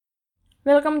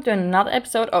Welcome to another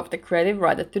episode of The Creative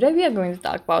Writer. Today we are going to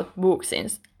talk about book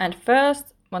scenes. And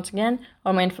first, once again,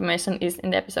 all my information is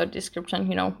in the episode description.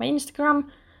 You know, my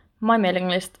Instagram, my mailing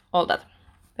list, all that,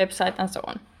 website and so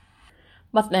on.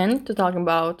 But then to talk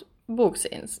about book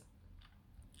scenes.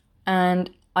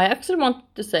 And I actually want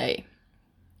to say,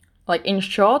 like in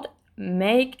short,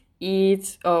 make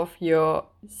each of your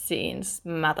scenes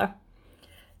matter.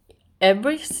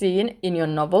 Every scene in your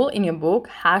novel, in your book,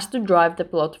 has to drive the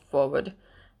plot forward.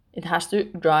 It has to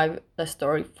drive the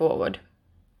story forward.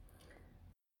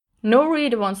 No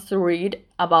reader wants to read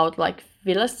about like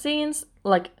filler scenes,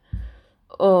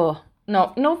 no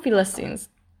filler scenes.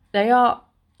 They are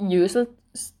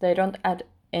useless. They don't add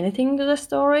anything to the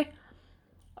story.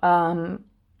 There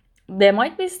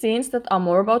might be scenes that are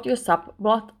more about your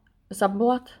subplot.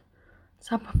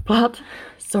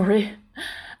 Sorry,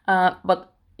 but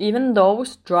even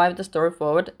those drive the story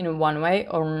forward in one way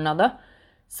or another.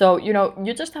 So, you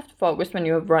just have to focus when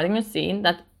you're writing a scene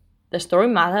that the story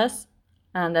matters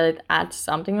and that it adds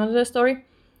something onto the story.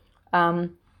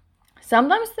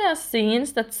 Sometimes there are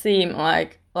scenes that seem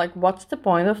like what's the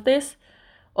point of this?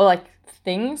 Or like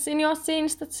things in your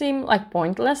scenes that seem like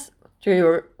pointless to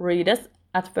your readers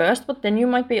at first, but then you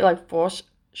might be like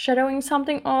foreshadowing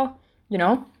something or,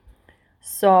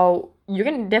 So you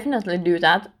can definitely do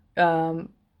that.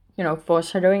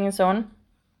 Foreshadowing and so on,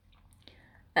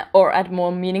 or add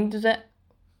more meaning to the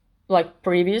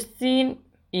previous scene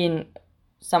in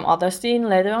some other scene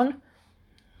later on,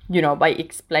 by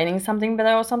explaining something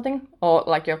better or something, or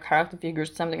like your character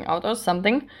figures something out or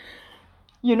something,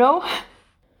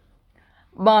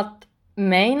 but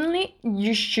mainly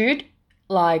you should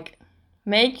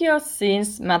make your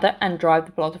scenes matter and drive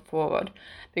the plot forward,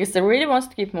 because the reader wants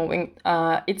to keep moving.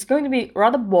 It's going to be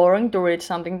rather boring to read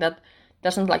something that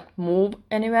doesn't move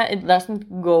anywhere, it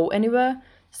doesn't go anywhere.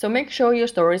 So make sure your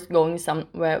story is going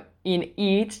somewhere in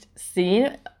each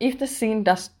scene. If the scene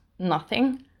does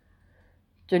nothing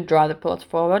to drive the plot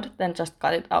forward, then just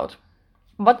cut it out.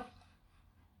 But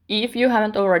if you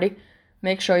haven't already,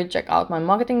 make sure you check out my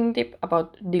marketing tip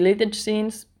about deleted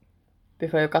scenes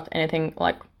before you cut anything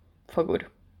for good.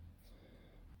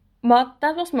 But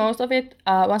that was most of it.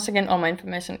 Once again, all my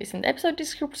information is in the episode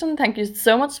description. Thank you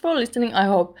so much for listening. I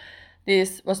hope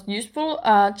this was useful.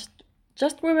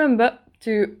 Just remember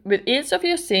to, with each of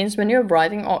your scenes when you're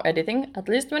writing or editing, at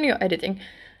least when you're editing,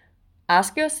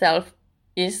 ask yourself,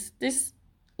 is this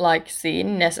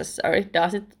scene necessary?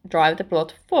 Does it drive the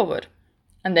plot forward?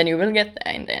 And then you will get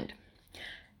there in the end.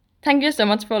 Thank you so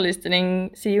much for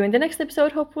listening. See you in the next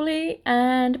episode, hopefully,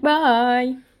 and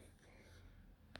bye!